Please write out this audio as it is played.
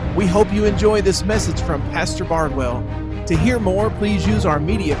We hope you enjoy this message from Pastor Bardwell. To hear more, please use our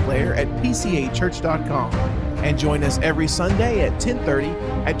media player at pcachurch.com and join us every Sunday at 10:30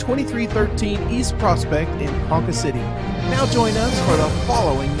 at 2313 East Prospect in Ponca City. Now join us for the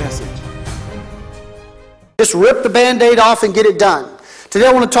following message. Just rip the Band-Aid off and get it done. Today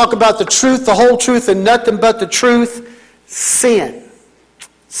I want to talk about the truth, the whole truth, and nothing but the truth. Sin.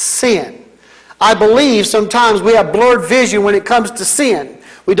 Sin. I believe sometimes we have blurred vision when it comes to sin.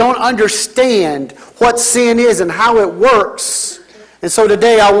 We don't understand what sin is and how it works. And so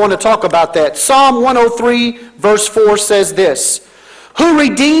today I want to talk about that. Psalm 103 verse 4 says this: "Who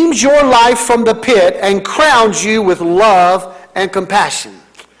redeems your life from the pit and crowns you with love and compassion."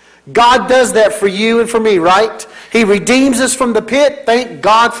 God does that for you and for me, right? He redeems us from the pit. Thank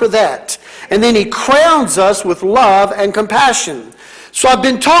God for that. And then He crowns us with love and compassion. So I've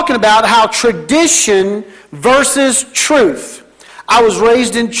been talking about how tradition versus truth. I was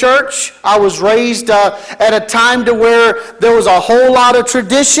raised in church. I was raised at a time to where there was a whole lot of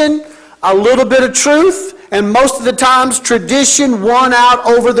tradition, a little bit of truth, and most of the times tradition won out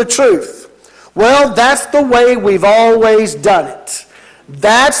over the truth. Well, that's the way we've always done it.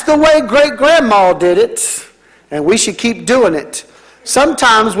 That's the way great-grandma did it, and we should keep doing it.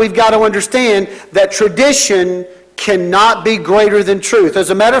 Sometimes we've got to understand that tradition cannot be greater than truth.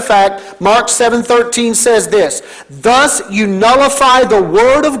 As a matter of fact, Mark 7:13 says this: "Thus you nullify the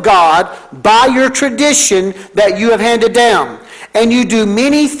word of God by your tradition that you have handed down, and you do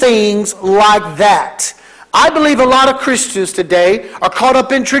many things like that." I believe a lot of Christians today are caught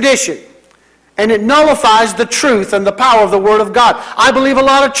up in tradition, and it nullifies the truth and the power of the Word of God. I believe a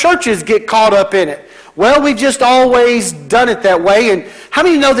lot of churches get caught up in it. Well, we've just always done it that way. And how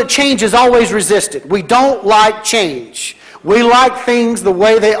many know that change is always resisted? We don't like change. We like things the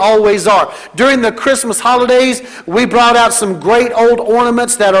way they always are. During the Christmas holidays, we brought out some great old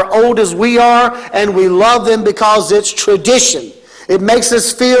ornaments that are old as we are, and we love them because it's tradition. It makes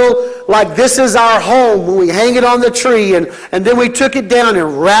us feel like this is our home when we hang it on the tree, and then we took it down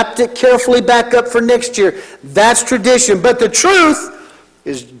and wrapped it carefully back up for next year. That's tradition. But the truth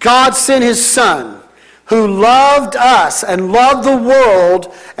is God sent His Son, who loved us and loved the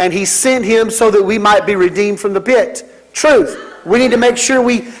world, and He sent Him so that we might be redeemed from the pit. Truth. We need to make sure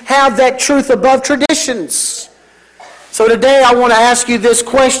we have that truth above traditions. So today I want to ask you this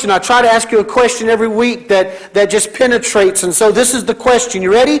question. I try to ask you a question every week that just penetrates. And so this is the question.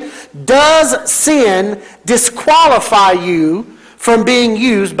 You ready? Does sin disqualify you from being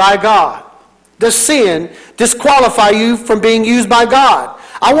used by God? Does sin disqualify you from being used by God?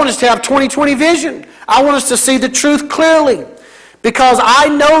 I want us to have 20/20 vision. I want us to see the truth clearly. Because I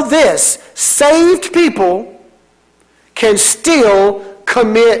know this: saved people can still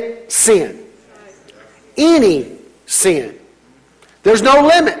commit sin. Any sin. There's no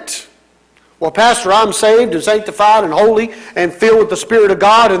limit. Well, Pastor, I'm saved and sanctified and holy and filled with the Spirit of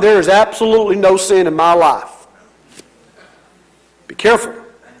God, and there is absolutely no sin in my life. Be careful.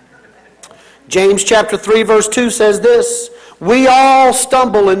 James chapter 3 verse 2 says this: "We all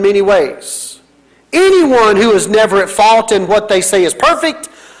stumble in many ways. Anyone who is never at fault in what they say is perfect,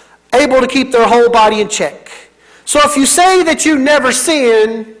 able to keep their whole body in check." So if you say that you never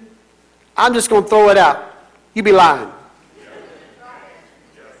sin, I'm just going to throw it out. You be lying.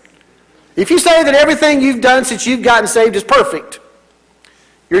 If you say that everything you've done since you've gotten saved is perfect,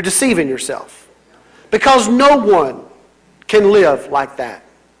 you're deceiving yourself. Because no one can live like that.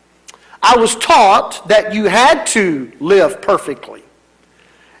 I was taught that you had to live perfectly.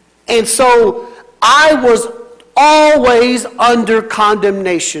 And so I was always under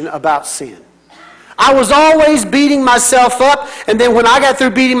condemnation about sin. I was always beating myself up, and then when I got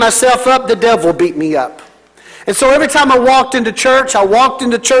through beating myself up, the devil beat me up. And so every time I walked into church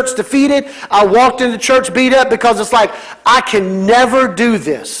defeated. I walked into church beat up, because it's like, I can never do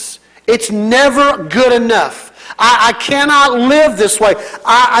this. It's never good enough. I cannot live this way.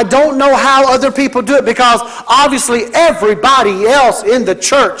 I don't know how other people do it, because obviously everybody else in the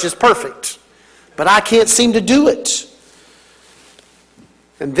church is perfect. But I can't seem to do it.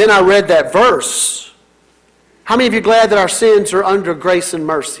 And then I read that verse. How many of you are glad that our sins are under grace and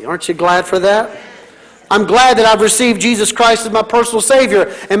mercy? Aren't you glad for that? I'm glad that I've received Jesus Christ as my personal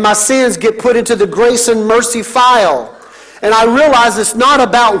Savior, and my sins get put into the grace and mercy file. And I realize it's not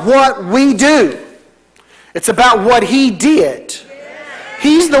about what we do. It's about what He did.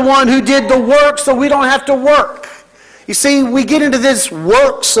 He's the one who did the work, so we don't have to work. You see, we get into this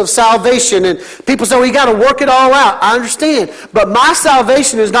works of salvation, and people say, well, you got to work it all out. I understand. But my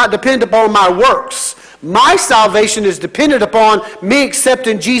salvation is not dependent upon my works. My salvation is dependent upon me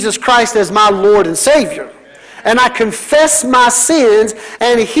accepting Jesus Christ as my Lord and Savior. and I confess my sins,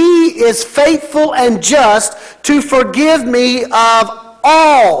 and He is faithful and just to forgive me of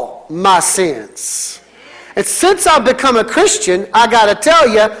all my sins. And since I've become a Christian, I got to tell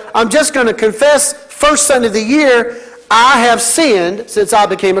you, I'm just going to confess first Sunday of the year, I have sinned since I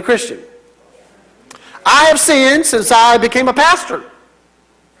became a Christian. I have sinned since I became a pastor.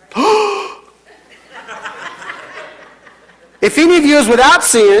 If any of you is without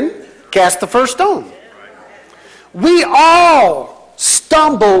sin, cast the first stone. We all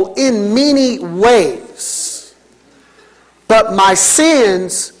stumble in many ways, but my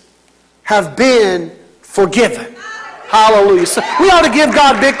sins have been forgiven. Hallelujah. So we ought to give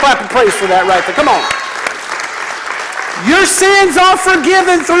God a big clap of praise for that right there. Come on. Your sins are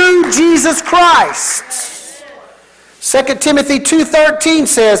forgiven through Jesus Christ. 2 Timothy 2:13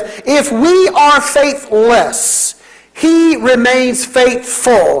 says, if we are faithless, He remains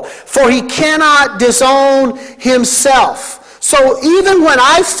faithful, for He cannot disown Himself. So even when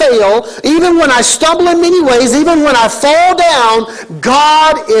I fail, even when I stumble in many ways, even when I fall down,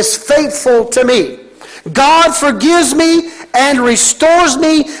 God is faithful to me. God forgives me and restores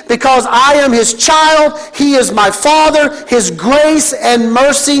me because I am His child. He is my Father. His grace and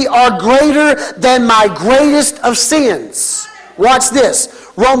mercy are greater than my greatest of sins. Watch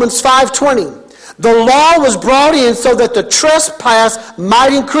this. Romans 5:20. The law was brought in so that the trespass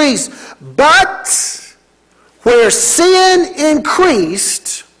might increase. But where sin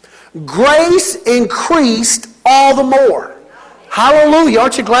increased, grace increased all the more. Hallelujah.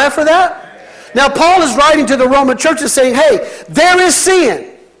 Aren't you glad for that? Now, Paul is writing to the Roman churches saying, hey, there is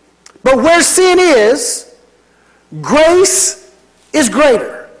sin. But where sin is, grace is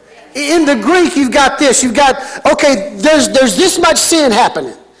greater. In the Greek, you've got this. You've got, okay, there's this much sin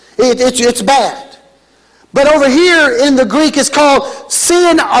happening. It's bad. But over here in the Greek, it's called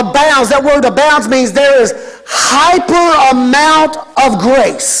sin abounds. That word abounds means there is hyper amount of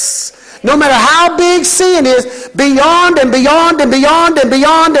grace. No matter how big sin is, beyond and beyond and beyond and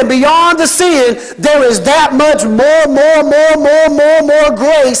beyond and beyond the sin, there is that much more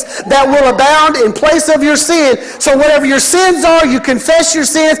grace that will abound in place of your sin. So whatever your sins are, you confess your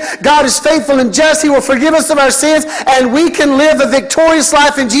sins. God is faithful and just. He will forgive us of our sins, and we can live a victorious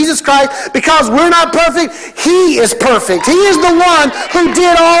life in Jesus Christ because we're not perfect. He is perfect. He is the one who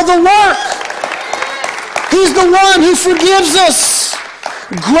did all the work. He's the one who forgives us.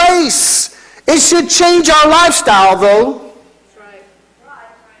 Grace. It should change our lifestyle, though.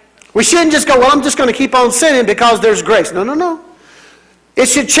 We shouldn't just go, well, I'm just going to keep on sinning because there's grace. No. It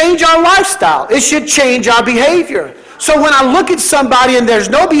should change our lifestyle. It should change our behavior. So when I look at somebody and there's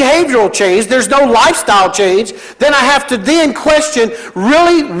no behavioral change, there's no lifestyle change, then I have to then question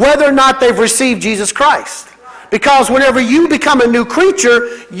really whether or not they've received Jesus Christ. Because whenever you become a new creature,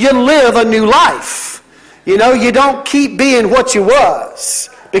 you live a new life. You know, you don't keep being what you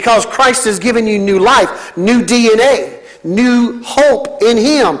was because Christ has given you new life, new DNA, new hope in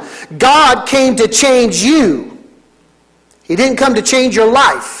Him. God came to change you. He didn't come to change your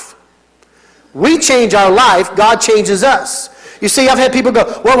life. We change our life, God changes us. You see, I've had people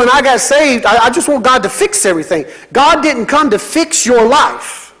go, well, when I got saved, I just want God to fix everything. God didn't come to fix your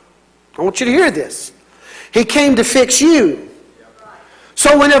life. I want you to hear this. He came to fix you.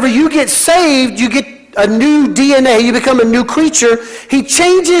 So whenever you get saved, you get a new DNA, you become a new creature. He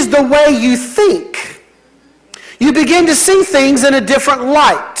changes the way you think. You begin to see things in a different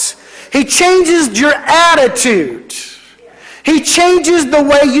light. He changes your attitude. He changes the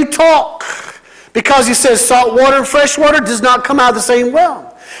way you talk. Because He says salt water and fresh water does not come out of the same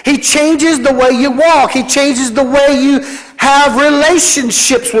well. He changes the way you walk. He changes the way you have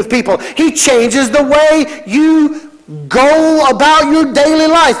relationships with people. He changes the way you go about your daily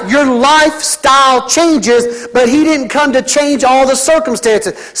life. Your lifestyle changes, but He didn't come to change all the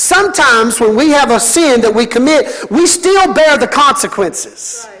circumstances. Sometimes when we have a sin that we commit, we still bear the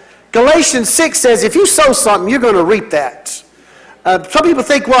consequences. Right. Galatians 6 says, if you sow something, you're going to reap that. Some people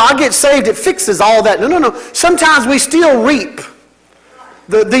think, well, I get saved, it fixes all that. No. Sometimes we still reap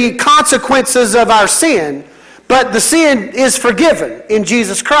the consequences of our sin, but the sin is forgiven in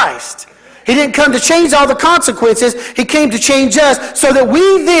Jesus Christ. He didn't come to change all the consequences. He came to change us so that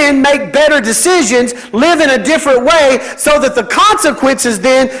we then make better decisions, live in a different way, so that the consequences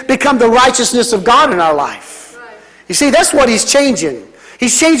then become the righteousness of God in our life. Right. You see, that's what He's changing.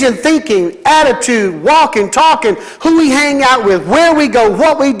 He's changing thinking, attitude, walking, talking, who we hang out with, where we go,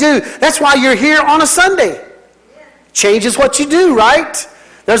 what we do. That's why you're here on a Sunday. Changes what you do, right?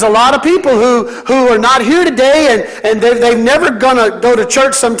 There's a lot of people who are not here today and they've never going to go to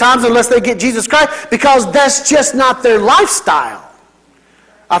church sometimes unless they get Jesus Christ because that's just not their lifestyle.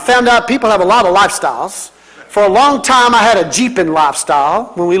 I found out people have a lot of lifestyles. For a long time, I had a jeeping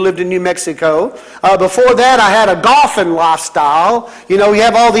lifestyle when we lived in New Mexico. Before that, I had a golfing lifestyle. You know, you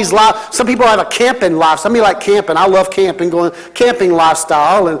have all these some people have a camping lifestyle. Some people like camping. I love camping, going camping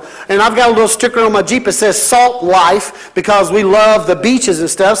lifestyle. And I've got a little sticker on my Jeep that says Salt Life because we love the beaches and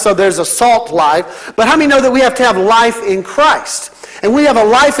stuff, so there's a salt life. But how many know that we have to have life in Christ? And we have a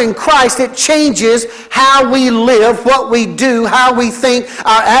life in Christ. It changes how we live, what we do, how we think,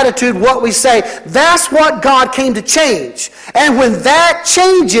 our attitude, what we say. That's what God came to change. And when that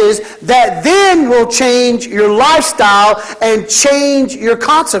changes, that then will change your lifestyle and change your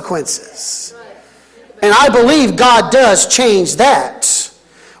consequences. And I believe God does change that.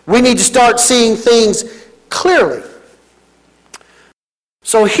 We need to start seeing things clearly.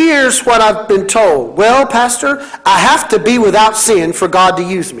 So here's what I've been told. Well, Pastor, I have to be without sin for God to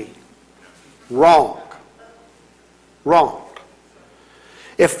use me. Wrong. Wrong.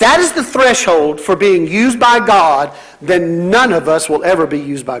 If that is the threshold for being used by God, then none of us will ever be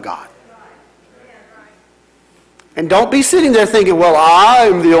used by God. And don't be sitting there thinking, well,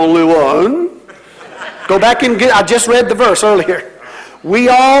 I'm the only one. Go back and I just read the verse earlier. We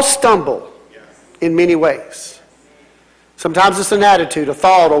all stumble in many ways. Sometimes it's an attitude, a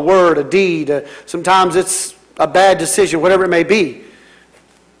thought, a word, a deed. Sometimes it's a bad decision, whatever it may be.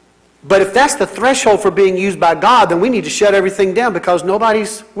 But if that's the threshold for being used by God, then we need to shut everything down because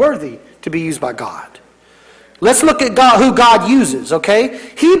nobody's worthy to be used by God. Let's look at God, who God uses,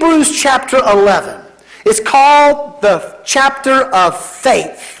 okay? Hebrews chapter 11. It's called the chapter of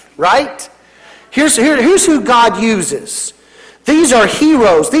faith, right? Here's who God uses. These are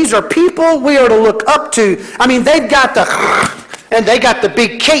heroes. These are people we are to look up to. I mean, they've got the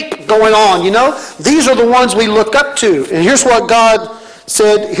big cape going on, you know. These are the ones we look up to. And here's what God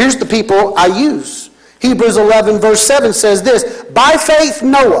said. Here's the people I use. Hebrews 11 verse 7 says this. By faith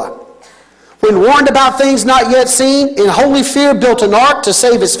Noah, when warned about things not yet seen, in holy fear built an ark to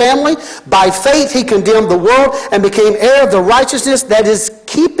save his family. By faith he condemned the world and became heir of the righteousness that is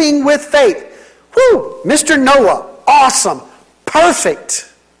keeping with faith. Whew! Mr. Noah, awesome.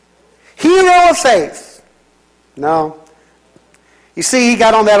 Perfect. Hero of faith. No. You see, he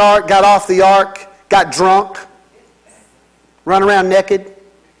got on that ark, got off the ark, got drunk, run around naked.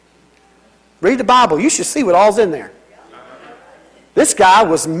 Read the Bible. You should see what all's in there. This guy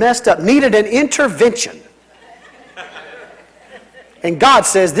was messed up, needed an intervention. And God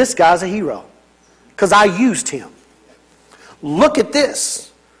says, this guy's a hero because I used him. Look at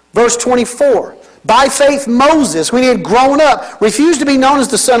this. Verse 24. By faith, Moses, when he had grown up, refused to be known as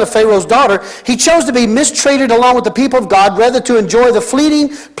the son of Pharaoh's daughter. He chose to be mistreated along with the people of God rather to enjoy the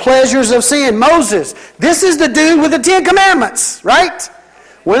fleeting pleasures of sin. Moses, this is the dude with the 10 Commandments, right?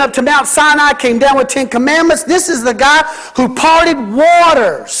 Went up to Mount Sinai, came down with 10 Commandments. This is the guy who parted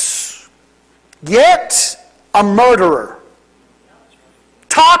waters, yet a murderer.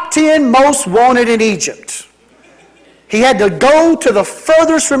 Top 10 most wanted in Egypt. He had to go to the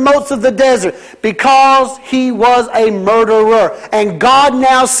furthest remotes of the desert because he was a murderer. And God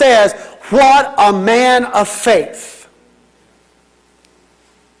now says, what a man of faith.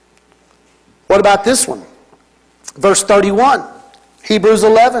 What about this one? Verse 31, Hebrews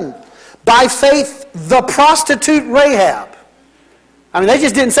 11. By faith, the prostitute Rahab. I mean, they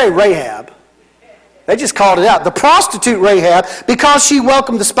just didn't say Rahab. They just called it out. The prostitute Rahab, because she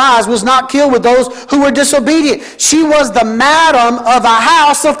welcomed the spies, was not killed with those who were disobedient. She was the madam of a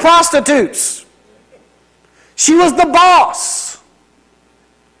house of prostitutes. She was the boss.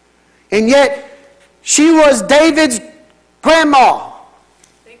 And yet, she was David's grandma.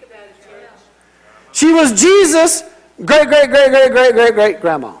 Think about it, church. She was Jesus'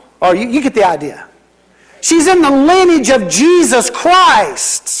 great-great-great-great-great-great-grandma. Or you get the idea. She's in the lineage of Jesus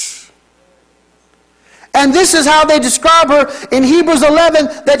Christ. And this is how they describe her in Hebrews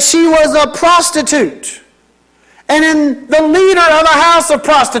 11, that she was a prostitute. And in the leader of a house of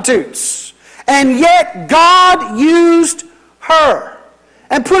prostitutes. And yet God used her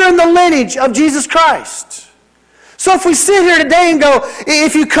and put her in the lineage of Jesus Christ. So if we sit here today and go,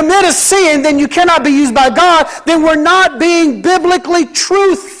 if you commit a sin, then you cannot be used by God, then we're not being biblically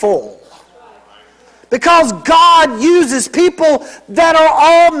truthful. Because God uses people that are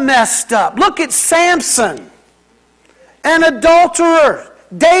all messed up. Look at Samson, an adulterer.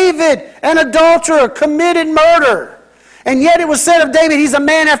 David, an adulterer, committed murder. And yet it was said of David, he's a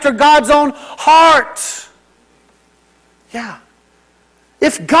man after God's own heart. Yeah.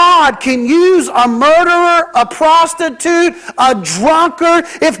 If God can use a murderer, a prostitute, a drunkard,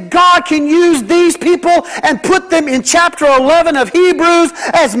 if God can use these people and put them in chapter 11 of Hebrews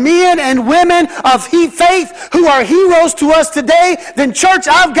as men and women of faith who are heroes to us today, then church,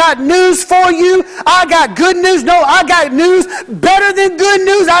 I've got news for you. I got good news. No, I got news better than good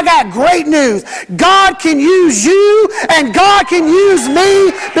news. I got great news. God can use you and God can use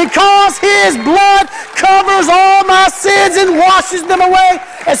me because His blood covers all my sins and washes them away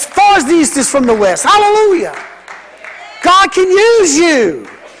as far as the east is from the west. Hallelujah. God can use you.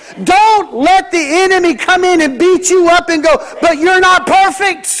 Don't let the enemy come in and beat you up and go, but you're not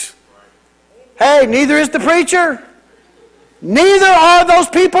perfect. Hey, neither is the preacher. Neither are those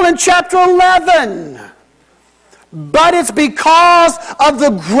people in chapter 11. But it's because of the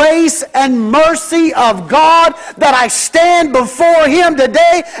grace and mercy of God that I stand before Him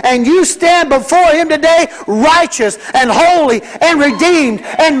today, and you stand before Him today righteous and holy and redeemed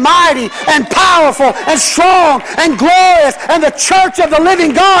and mighty and powerful and strong and glorious and the church of the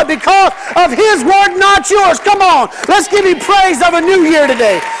living God because of His word, not yours. Come on, let's give Him praise of a new year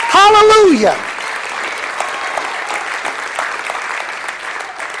today. Hallelujah.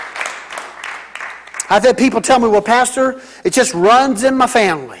 I've had people tell me, well, Pastor, it just runs in my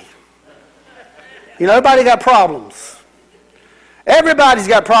family. You know, everybody got problems. Everybody's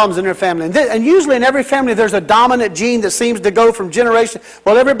got problems in their family. And usually in every family there's a dominant gene that seems to go from generation.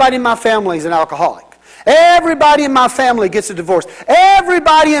 Well, everybody in my family is an alcoholic. Everybody in my family gets a divorce.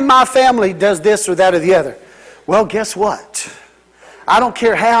 Everybody in my family does this or that or the other. Well, guess what? I don't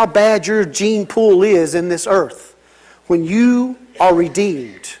care how bad your gene pool is in this earth. When you are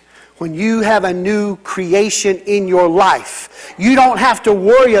redeemed, when you have a new creation in your life, you don't have to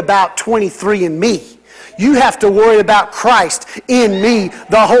worry about 23andMe. You have to worry about Christ in me,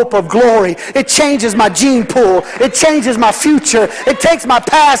 the hope of glory. It changes my gene pool. It changes my future. It takes my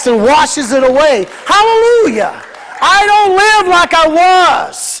past and washes it away. Hallelujah. I don't live like I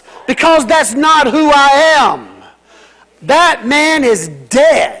was because that's not who I am. That man is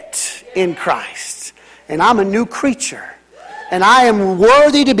dead in Christ, and I'm a new creature. And I am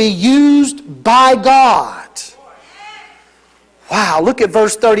worthy to be used by God. Wow, look at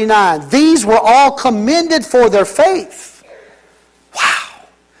verse 39. These were all commended for their faith. Wow.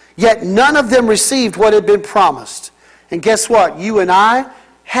 Yet none of them received what had been promised. And guess what? You and I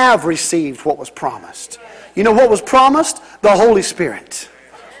have received what was promised. You know what was promised? The Holy Spirit.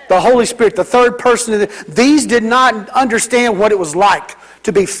 The Holy Spirit, the third person. These did not understand what it was like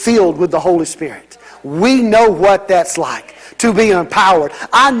to be filled with the Holy Spirit. We know what that's like, to be empowered.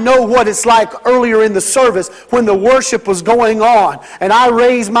 I know what it's like earlier in the service when the worship was going on and I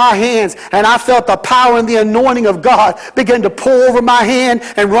raised my hands and I felt the power and the anointing of God begin to pour over my hand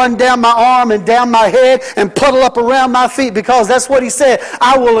and run down my arm and down my head and puddle up around my feet, because that's what He said.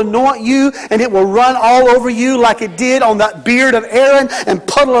 I will anoint you and it will run all over you like it did on that beard of Aaron and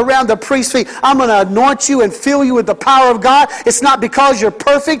puddle around the priest's feet. I'm going to anoint you and fill you with the power of God. It's not because you're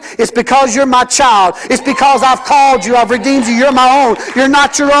perfect. It's because you're my child. It's because I've called you. I've redeemed you. You're my own. You're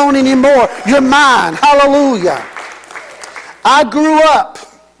not your own anymore. You're mine. Hallelujah. I grew up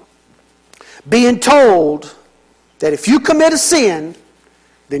being told that if you commit a sin,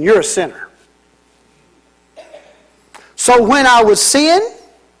 then you're a sinner. So when I would sin,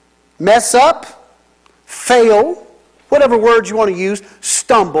 mess up, fail, whatever word you want to use,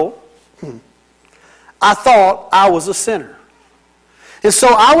 stumble, I thought I was a sinner. And so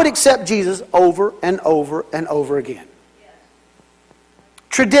I would accept Jesus over and over and over again.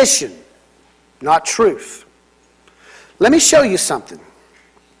 Tradition, not truth. Let me show you something.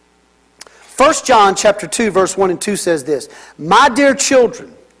 1 John chapter 2, verse 1 and 2 says this. My dear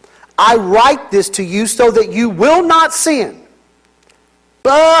children, I write this to you so that you will not sin.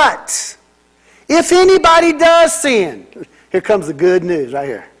 But if anybody does sin, here comes the good news right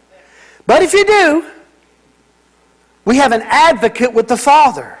here. But if you do, we have an advocate with the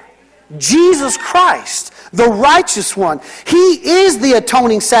Father, Jesus Christ, the righteous one. He is the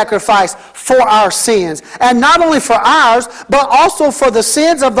atoning sacrifice for our sins. And not only for ours, but also for the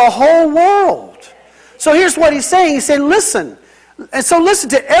sins of the whole world. So here's what He's saying. He's saying, listen. And so listen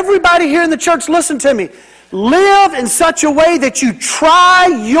to everybody here in the church. Listen to me. Live in such a way that you try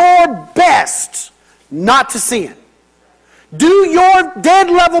your best not to sin. Do your dead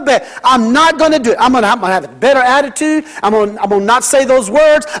level best. I'm not going to do it. I'm going to have a better attitude. I'm going to not say those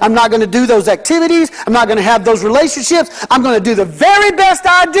words. I'm not going to do those activities. I'm not going to have those relationships. I'm going to do the very best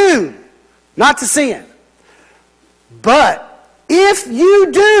I do not to sin. But if you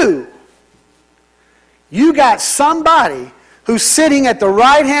do, you got somebody who's sitting at the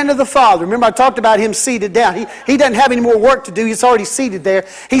right hand of the Father. Remember, I talked about him seated down. He doesn't have any more work to do. He's already seated there.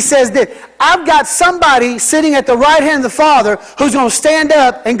 He says that I've got somebody sitting at the right hand of the Father who's going to stand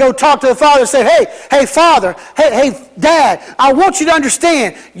up and go talk to the Father and say, hey, Father, hey, Dad, I want you to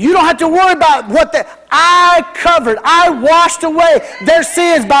understand, you don't have to worry about what I covered, I washed away their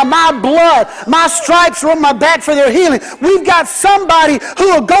sins by my blood. My stripes were on my back for their healing. We've got somebody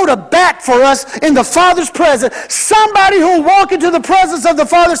who will go to bat for us in the Father's presence. Somebody who will walk into the presence of the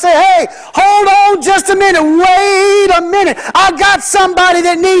Father and say, hey, hold on just a minute. Wait a minute. I've got somebody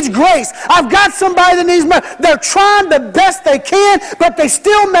that needs grace. I've got somebody that needs mercy. They're trying the best they can, but they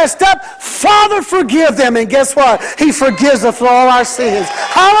still messed up. Father, forgive them. And guess what? He forgives us for all our sins.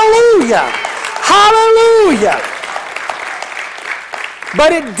 Hallelujah. Hallelujah.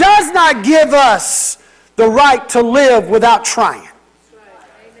 But it does not give us the right to live without trying.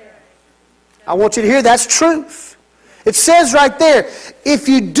 I want you to hear that's truth. It says right there, if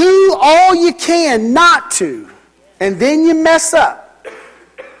you do all you can not to, and then you mess up,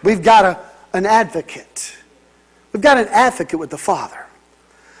 we've got an advocate. We've got an advocate with the Father.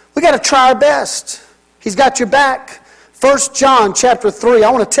 We've got to try our best. He's got your back. 1 John chapter 3,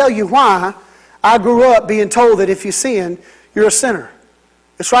 I want to tell you why I grew up being told that if you sin, you're a sinner.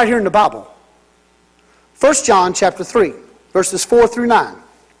 It's right here in the Bible. 1 John chapter 3, verses 4 through 9.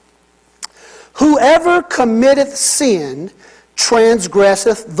 Whoever committeth sin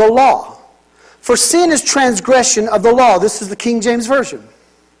transgresseth the law. For sin is transgression of the law. This is the King James Version.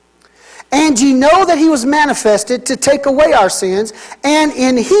 And ye know that he was manifested to take away our sins, and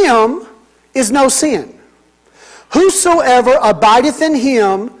in him is no sin. Whosoever abideth in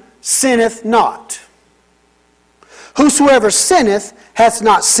him sinneth not. Whosoever sinneth hath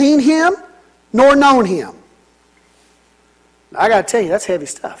not seen him, nor known him. I got to tell you, that's heavy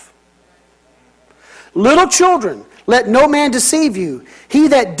stuff. Little children, let no man deceive you. He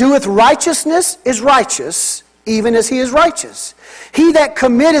that doeth righteousness is righteous, even as he is righteous. He that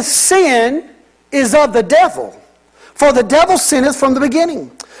committeth sin is of the devil. For the devil sinneth from the beginning.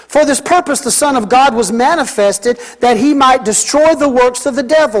 For this purpose the Son of God was manifested, that he might destroy the works of the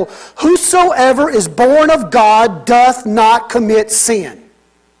devil. Whosoever is born of God doth not commit sin.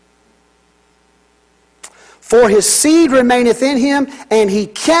 For his seed remaineth in him, and he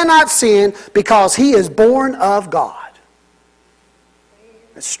cannot sin, because he is born of God.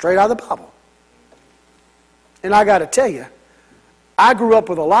 That's straight out of the Bible. And I got to tell you, I grew up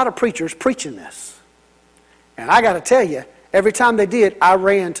with a lot of preachers preaching this. And I got to tell you, every time they did, I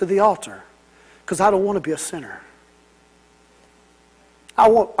ran to the altar. Because I don't want to be a sinner. I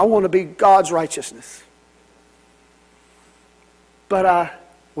want to be God's righteousness. But I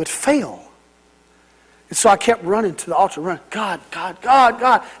would fail. And so I kept running to the altar, running, God, God, God,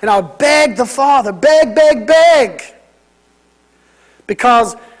 God. And I would beg the Father, beg.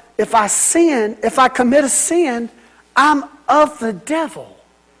 Because if I sin, if I commit a sin, I'm of the devil.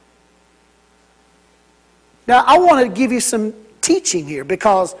 Now, I want to give you some teaching here,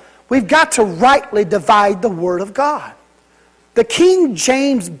 because we've got to rightly divide the Word of God. The King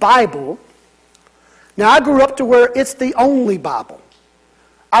James Bible, now I grew up to where it's the only Bible.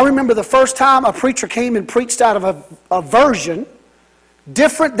 I remember the first time a preacher came and preached out of a version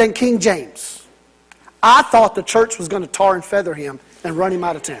different than King James. I thought the church was going to tar and feather him and run him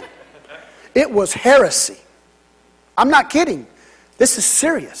out of town. It was heresy. I'm not kidding. This is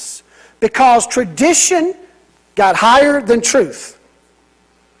serious. Because tradition got higher than truth.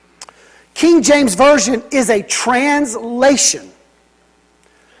 King James Version is a translation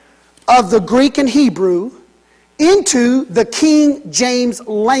of the Greek and Hebrew into the King James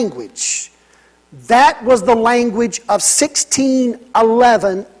language. That was the language of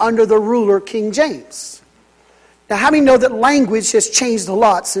 1611 under the ruler King James. Now, how many know that language has changed a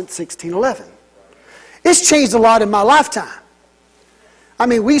lot since 1611? It's changed a lot in my lifetime. I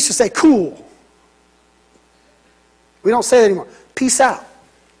mean, we used to say cool. We don't say that anymore. Peace out.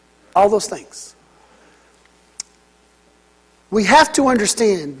 All those things. We have to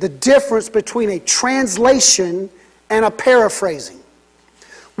understand the difference between a translation and a paraphrasing.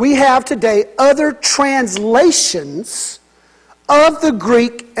 We have today other translations of the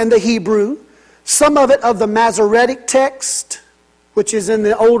Greek and the Hebrew, some of it of the Masoretic text, which is in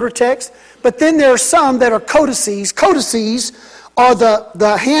the older text, but then there are some that are codices. Codices are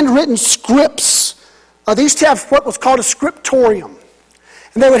the handwritten scripts. They used to have what was called a scriptorium.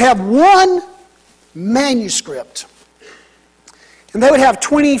 And they would have one manuscript. And they would have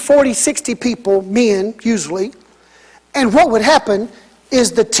 20, 40, 60 people, men usually. And what would happen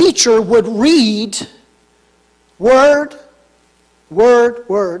is the teacher would read word, word,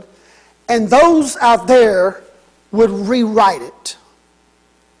 word. And those out there would rewrite it,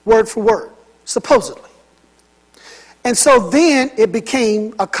 word for word, supposedly. And so then it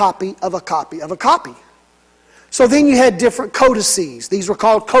became a copy of a copy of a copy. So then you had different codices. These were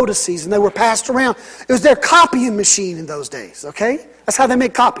called codices, and they were passed around. It was their copying machine in those days, okay? That's how they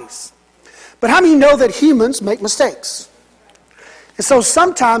make copies. But how many know that humans make mistakes? And so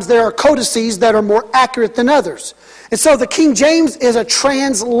sometimes there are codices that are more accurate than others. And so the King James is a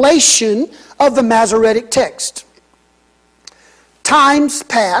translation of the Masoretic text. Times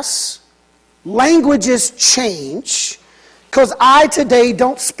pass, languages change, because I today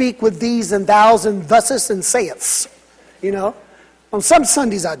don't speak with these and thous and thuses and saiths. You know, on some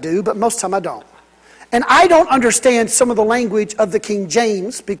Sundays I do, but most of the time I don't. And I don't understand some of the language of the King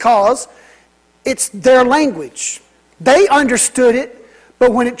James because it's their language. They understood it,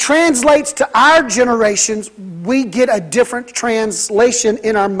 but when it translates to our generations, we get a different translation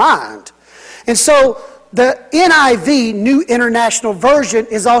in our mind. And so the NIV, New International Version,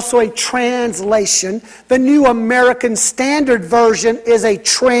 is also a translation. The New American Standard Version is a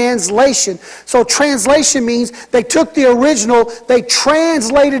translation. So translation means they took the original, they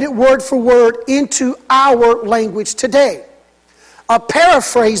translated it word for word into our language today. A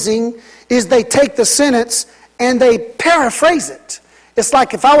paraphrasing is they take the sentence and they paraphrase it. It's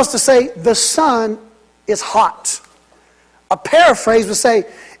like if I was to say, the sun is hot. A paraphrase would say,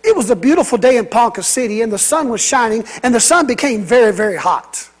 it was a beautiful day in Ponca City and the sun was shining and the sun became very, very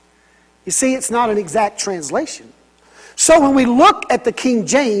hot. You see, it's not an exact translation. So when we look at the King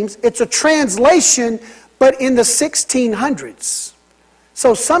James, it's a translation, but in the 1600s.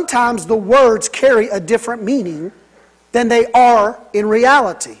 So sometimes the words carry a different meaning than they are in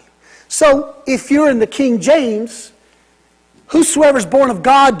reality. So if you're in the King James, whosoever is born of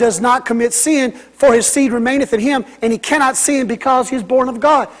God does not commit sin, for his seed remaineth in him, and he cannot sin because he is born of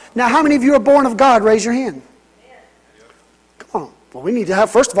God. Now, how many of you are born of God? Raise your hand. Come on. Well, we need to have,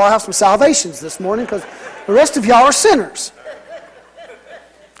 first of all, have some salvations this morning, because the rest of y'all are sinners.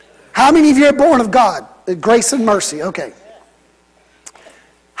 How many of you are born of God? Grace and mercy. Okay.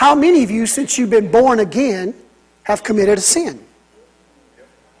 How many of you, since you've been born again, have committed a sin?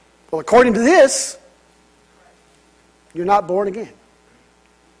 Well, according to this, you're not born again.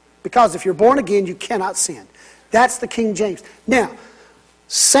 Because if you're born again, you cannot sin. That's the King James. Now,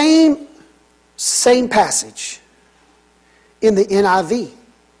 same passage in the NIV.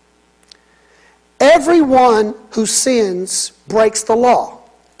 Everyone who sins breaks the law.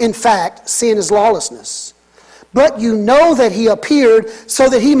 In fact, sin is lawlessness. But you know that he appeared so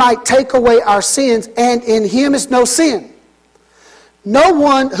that he might take away our sins, and in him is no sin. No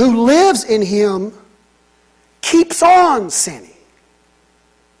one who lives in him keeps on sinning.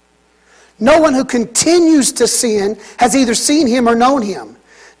 No one who continues to sin has either seen him or known him.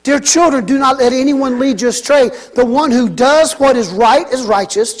 Dear children, do not let anyone lead you astray. The one who does what is right is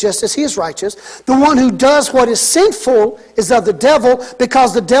righteous, just as he is righteous. The one who does what is sinful is of the devil,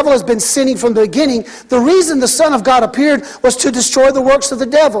 because the devil has been sinning from the beginning. The reason the Son of God appeared was to destroy the works of the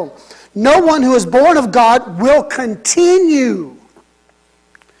devil. No one who is born of God will continue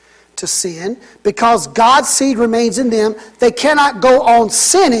to sin, because God's seed remains in them. They cannot go on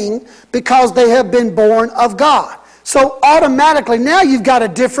sinning because they have been born of God. So automatically now you've got a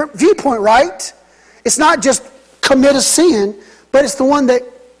different viewpoint, right? It's not just commit a sin, but it's the one that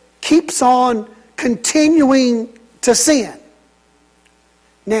keeps on continuing to sin.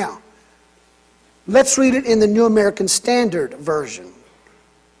 Now, let's read it in the New American Standard Version.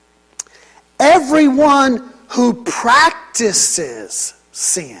 Everyone who practices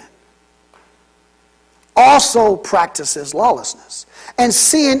sin also practices lawlessness. And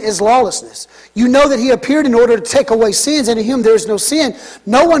sin is lawlessness. You know that he appeared in order to take away sins, and in him there is no sin.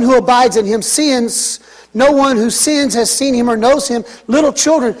 No one who abides in him sins. No one who sins has seen him or knows him. Little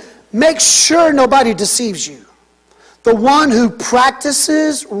children, make sure nobody deceives you. The one who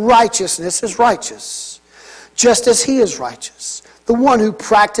practices righteousness is righteous, just as he is righteous. The one who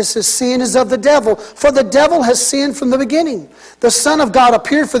practices sin is of the devil, for the devil has sinned from the beginning. The Son of God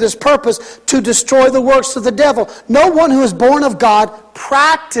appeared for this purpose, to destroy the works of the devil. No one who is born of God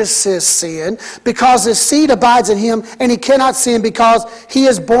practices sin, because his seed abides in him, and he cannot sin because he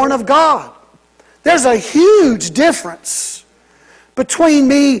is born of God. There's a huge difference between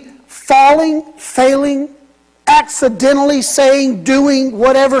me falling, failing, accidentally saying, doing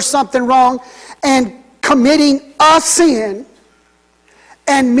whatever, something wrong, and committing a sin,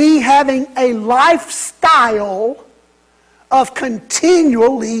 and me having a lifestyle of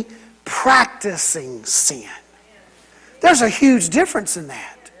continually practicing sin. There's a huge difference in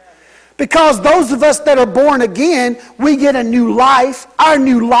that. Because those of us that are born again, we get a new life. Our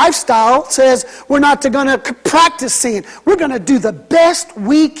new lifestyle says we're not going to practice sin. We're going to do the best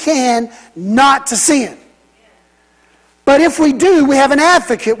we can not to sin. But if we do, we have an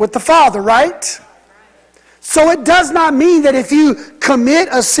advocate with the Father, right? So it does not mean that if you commit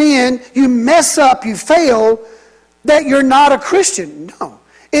a sin, you mess up, you fail, that you're not a Christian. No.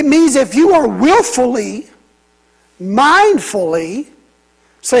 It means if you are willfully, mindfully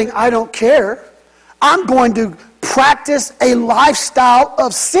saying, I don't care, I'm going to practice a lifestyle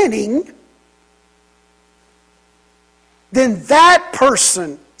of sinning, then that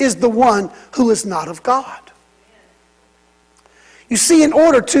person is the one who is not of God. You see, in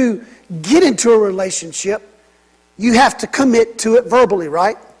order to get into a relationship, you have to commit to it verbally,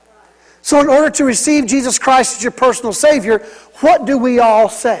 right? So in order to receive Jesus Christ as your personal Savior, what do we all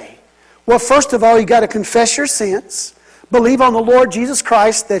say? Well, first of all, you got to confess your sins. Believe on the Lord Jesus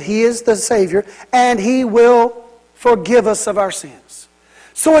Christ that He is the Savior, and He will forgive us of our sins.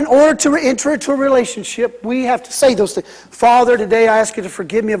 So in order to enter into a relationship, we have to say those things. Father, today I ask You to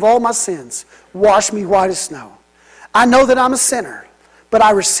forgive me of all my sins. Wash me white as snow. I know that I'm a sinner, but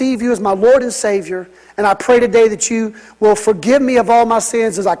I receive You as my Lord and Savior, and I pray today that You will forgive me of all my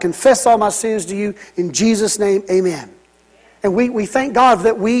sins as I confess all my sins to You. In Jesus' name, amen. And we thank God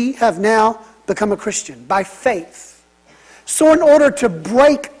that we have now become a Christian by faith. So in order to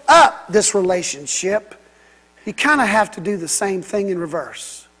break up this relationship, you kind of have to do the same thing in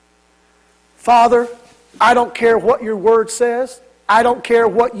reverse. Father, I don't care what Your Word says. I don't care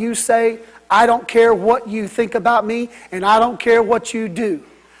what You say. I don't care what You think about me. And I don't care what You do.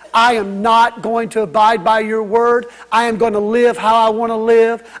 I am not going to abide by Your Word. I am going to live how I want to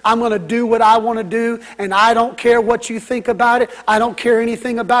live. I'm going to do what I want to do. And I don't care what you think about it. I don't care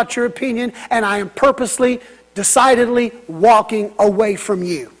anything about your opinion. And I am purposely, decidedly walking away from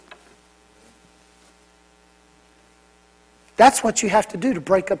You. That's what you have to do to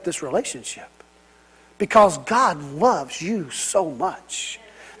break up this relationship. Because God loves you so much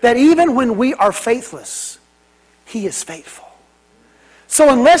that even when we are faithless, He is faithful. So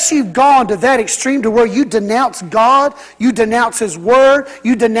unless you've gone to that extreme to where you denounce God, you denounce His Word,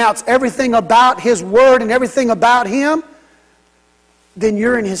 you denounce everything about His Word and everything about Him, then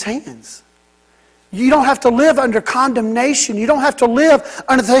you're in His hands. You don't have to live under condemnation. You don't have to live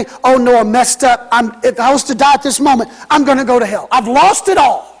under the thing, oh no, I messed up. If I was to die at this moment, I'm going to go to hell. I've lost it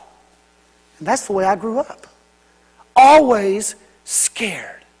all. And that's the way I grew up. Always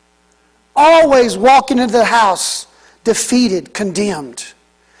scared. Always walking into the house defeated, condemned.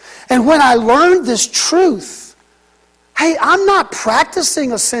 And when I learned this truth, hey, I'm not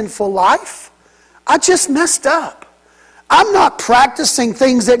practicing a sinful life. I just messed up. I'm not practicing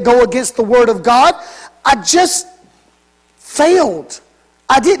things that go against the Word of God. I just failed.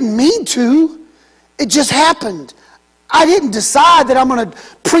 I didn't mean to. It just happened. I didn't decide that I'm going to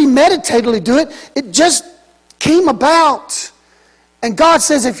premeditatedly do it. It just came about. And God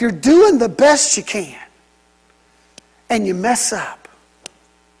says, if you're doing the best you can and you mess up,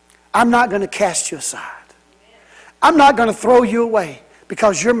 I'm not going to cast you aside. I'm not going to throw you away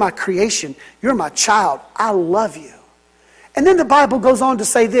because you're my creation. You're my child. I love you. And then the Bible goes on to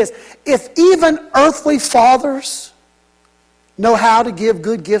say this, if even earthly fathers know how to give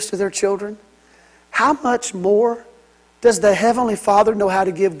good gifts to their children, how much more does the Heavenly Father know how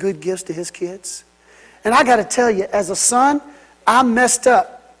to give good gifts to His kids? And I got to tell you, as a son, I messed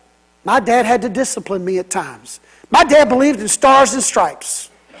up. My dad had to discipline me at times. My dad believed in stars and stripes.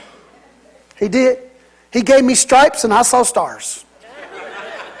 He did. He gave me stripes and I saw stars.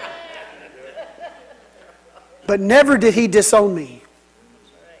 But never did he disown me.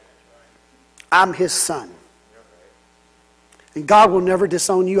 I'm his son. And God will never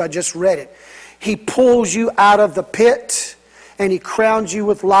disown you. I just read it. He pulls you out of the pit and He crowns you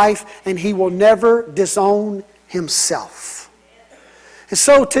with life, and He will never disown Himself. And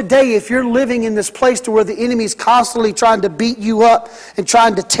so today, if you're living in this place to where the enemy is constantly trying to beat you up and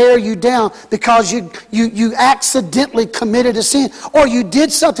trying to tear you down because you accidentally committed a sin, or you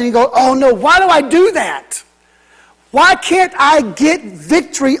did something, you go, oh no, why do I do that? Why can't I get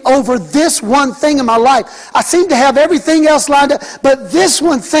victory over this one thing in my life? I seem to have everything else lined up, but this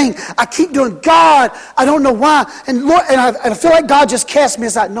one thing, I keep doing. God, I don't know why. And Lord, and I feel like God just cast me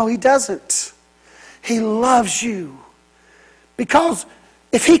aside. No, He doesn't. He loves you. Because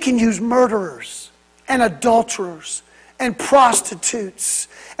if He can use murderers and adulterers and prostitutes,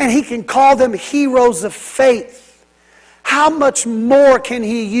 and He can call them heroes of faith, how much more can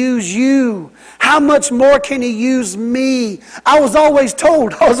He use you? How much more can He use me? I was always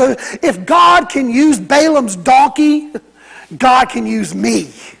told, if God can use Balaam's donkey, God can use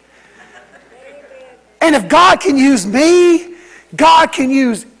me. And if God can use me, God can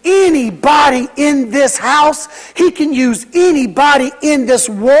use anybody in this house. He can use anybody in this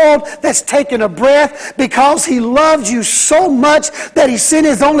world that's taken a breath, because He loved you so much that He sent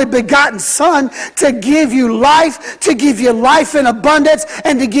His only begotten Son to give you life in abundance,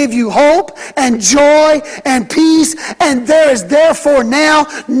 and to give you hope and joy and peace. And there is therefore now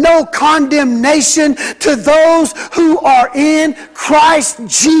no condemnation to those who are in Christ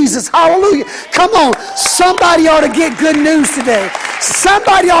Jesus. Hallelujah. Come on. Somebody ought to get good news today.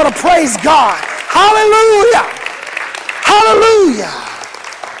 Somebody ought to praise God. Hallelujah. Hallelujah.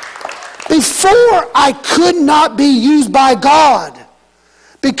 Before, I could not be used by God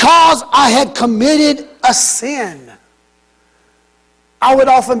because I had committed a sin. I would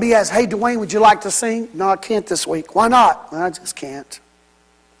often be asked, hey, Dwayne, would you like to sing? No, I can't this week. Why not? Well, I just can't.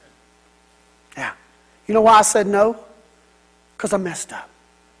 Yeah. You know why I said no? Because I messed up.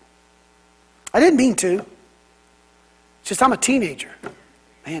 I didn't mean to. It's just I'm a teenager.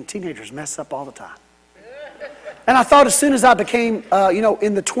 Man, teenagers mess up all the time. And I thought as soon as I became,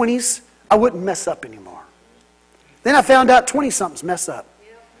 in the 20s, I wouldn't mess up anymore. Then I found out 20-somethings mess up.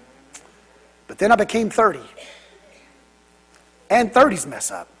 But then I became 30. And 30s mess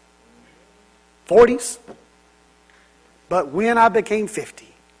up. 40s. But when I became 50,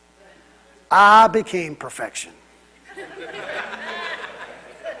 I became perfection.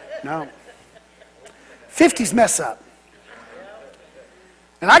 No. 50s mess up.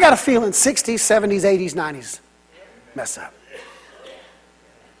 And I got a feeling 60s, 70s, 80s, 90s mess up.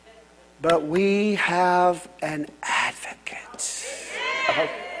 But we have an advocate.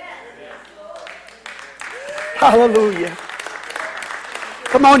 Hallelujah.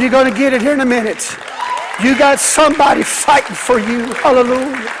 Come on, you're going to get it here in a minute. You got somebody fighting for you.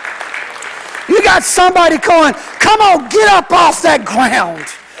 Hallelujah. You got somebody going, come on, get up off that ground.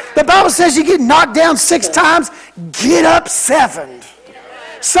 The Bible says you get knocked down 6 times, get up 7.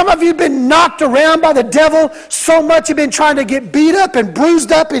 Some of you have been knocked around by the devil so much you've been trying to get beat up and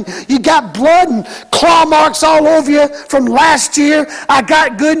bruised up, and you got blood and claw marks all over you from last year. I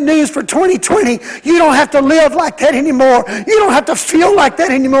got good news for 2020. You don't have to live like that anymore. You don't have to feel like that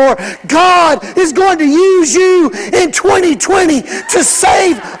anymore. God is going to use you in 2020 to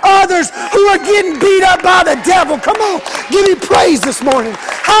save others who are getting beat up by the devil. Come on, give me praise this morning.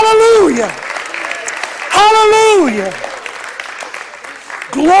 Hallelujah. Hallelujah.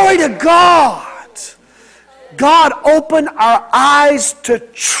 Glory to God. God opened our eyes to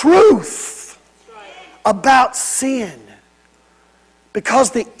truth about sin.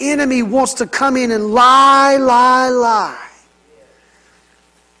 Because the enemy wants to come in and lie.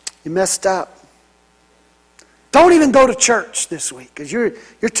 You messed up. Don't even go to church this week because you're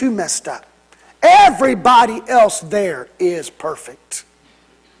too messed up. Everybody else there is perfect.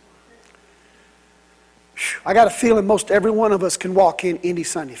 I got a feeling most every one of us can walk in any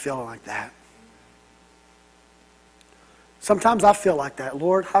Sunday feeling like that. Sometimes I feel like that.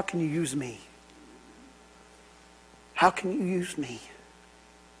 Lord, how can you use me? How can you use me?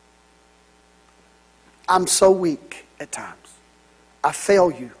 I'm so weak at times. I fail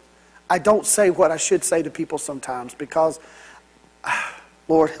you. I don't say what I should say to people sometimes because,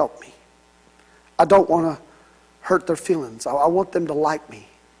 Lord, help me. I don't want to hurt their feelings. I want them to like me.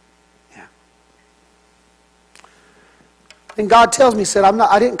 And God tells me, He said,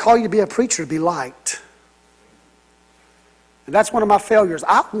 I didn't call you to be a preacher to be liked. And that's one of my failures.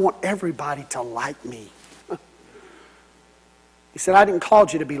 I want everybody to like me. He said, I didn't call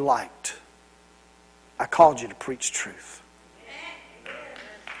you to be liked. I called you to preach truth.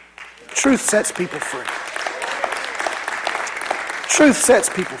 Truth sets people free. Truth sets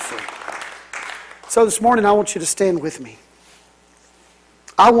people free. So this morning I want you to stand with me.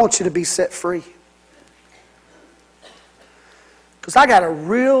 I want you to be set free. Because I got a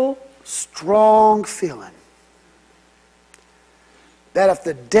real strong feeling that if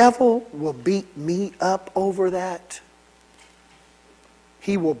the devil will beat me up over that,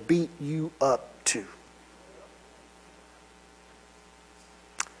 he will beat you up too.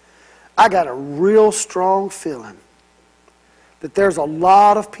 I got a real strong feeling that there's a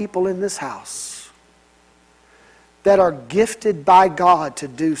lot of people in this house that are gifted by God to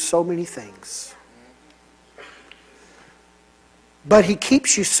do so many things. But He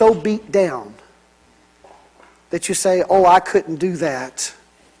keeps you so beat down that you say, oh, I couldn't do that.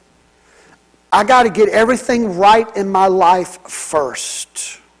 I got to get everything right in my life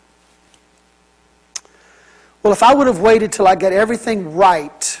first. Well, if I would have waited till I got everything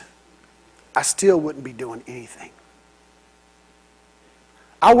right, I still wouldn't be doing anything.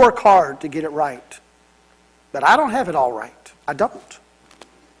 I work hard to get it right, but I don't have it all right. I don't.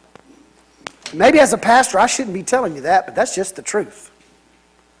 Maybe as a pastor, I shouldn't be telling you that, but that's just the truth.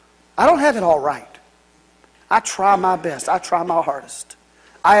 I don't have it all right. I try my best. I try my hardest.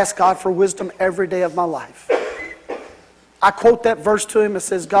 I ask God for wisdom every day of my life. I quote that verse to him. It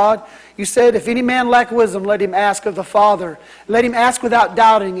says, God, you said, if any man lack wisdom, let him ask of the Father. Let him ask without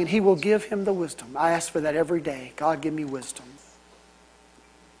doubting, and he will give him the wisdom. I ask for that every day. God, give me wisdom.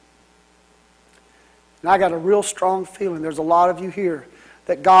 And I got a real strong feeling there's a lot of you here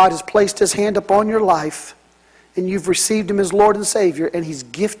that God has placed his hand upon your life, and you've received him as Lord and Savior, and he's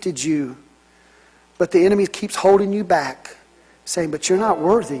gifted you. But the enemy keeps holding you back, saying, but you're not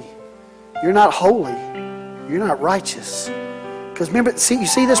worthy. You're not holy. You're not righteous. Because remember, you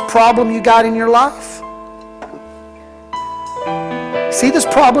see this problem you got in your life? See this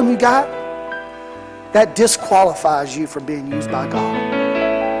problem you got? That disqualifies you from being used by God.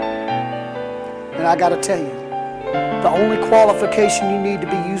 And I got to tell you, the only qualification you need to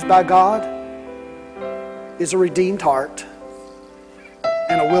be used by God is a redeemed heart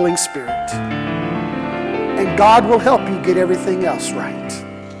and a willing spirit. And God will help you get everything else right.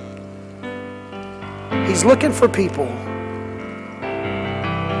 He's looking for people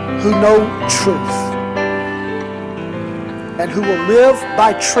who know truth and who will live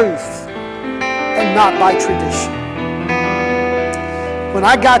by truth and not by tradition. When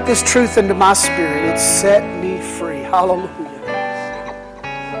I got this truth into my spirit, it set me free. Hallelujah.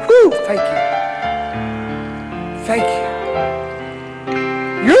 Whew, thank you. Thank you.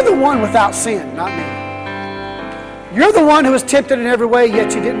 You're the one without sin, not me. You're the one who was tempted in every way,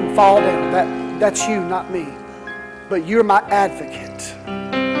 yet you didn't fall down. That's you, not me. But you're my advocate.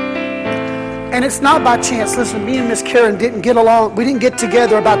 And it's not by chance. Listen, me and Miss Karen didn't get along. We didn't get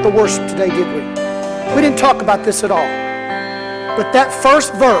together about the worship today, did we? We didn't talk about this at all. But that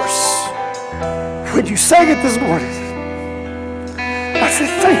first verse, when you sang it this morning, I said,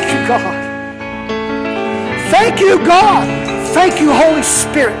 thank you, God. Thank you, God. Thank you, Holy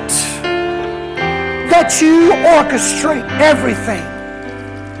Spirit, that you orchestrate everything.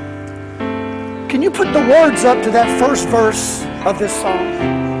 Can you put the words up to that first verse of this song?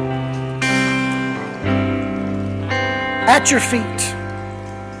 At your feet.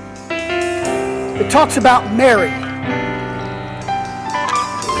 It talks about Mary.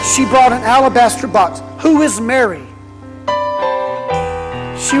 She brought an alabaster box. Who is Mary?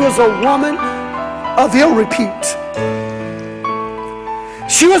 She was a woman of ill repute.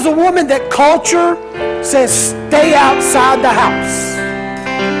 She was a woman that culture says stay outside the house.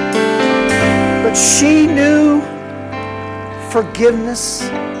 But she knew forgiveness.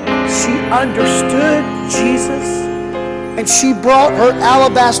 She understood Jesus. And she brought her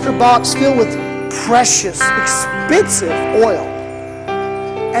alabaster box filled with precious, expensive oil.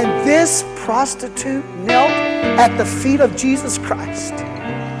 And this prostitute knelt at the feet of Jesus Christ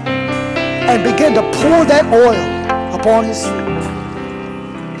and began to pour that oil upon his feet.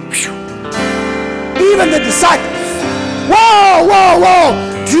 Even the disciples, whoa, whoa,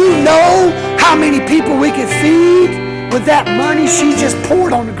 whoa. Do you know how many people we could feed with that money she just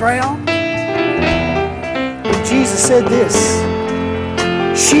poured on the ground? And Jesus said this,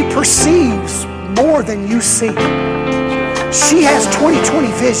 she perceives more than you see. She has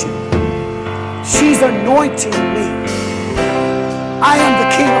 20/20 vision. She's anointing me. I am the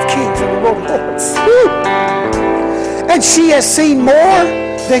King of Kings and the Lord of Lords. Woo! And she has seen more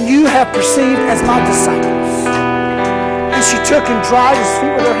than you have perceived as my disciples. And she took and dried his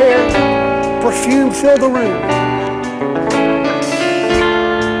feet with her hair. Perfume filled the room.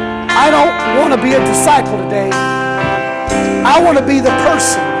 I don't want to be a disciple today. I want to be the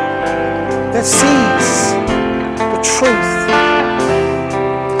person that sees the truth.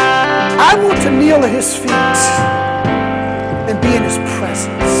 I want to kneel at his feet and be in his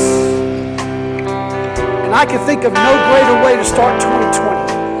presence. And I can think of no greater way to start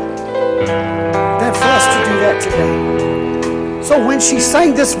 2020 than for us to do that today. So when she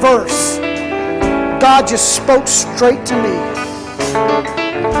sang this verse, God just spoke straight to me.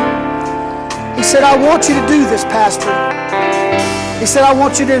 He said, I want you to do this, Pastor. He said, I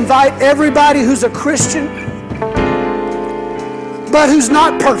want you to invite everybody who's a Christian, but who's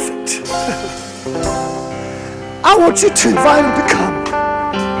not perfect. I want you to invite them to come.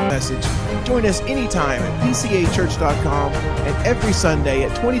 Message. Join us anytime at pcachurch.com and every Sunday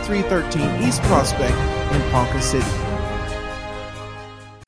at 2313 East Prospect in Ponca City.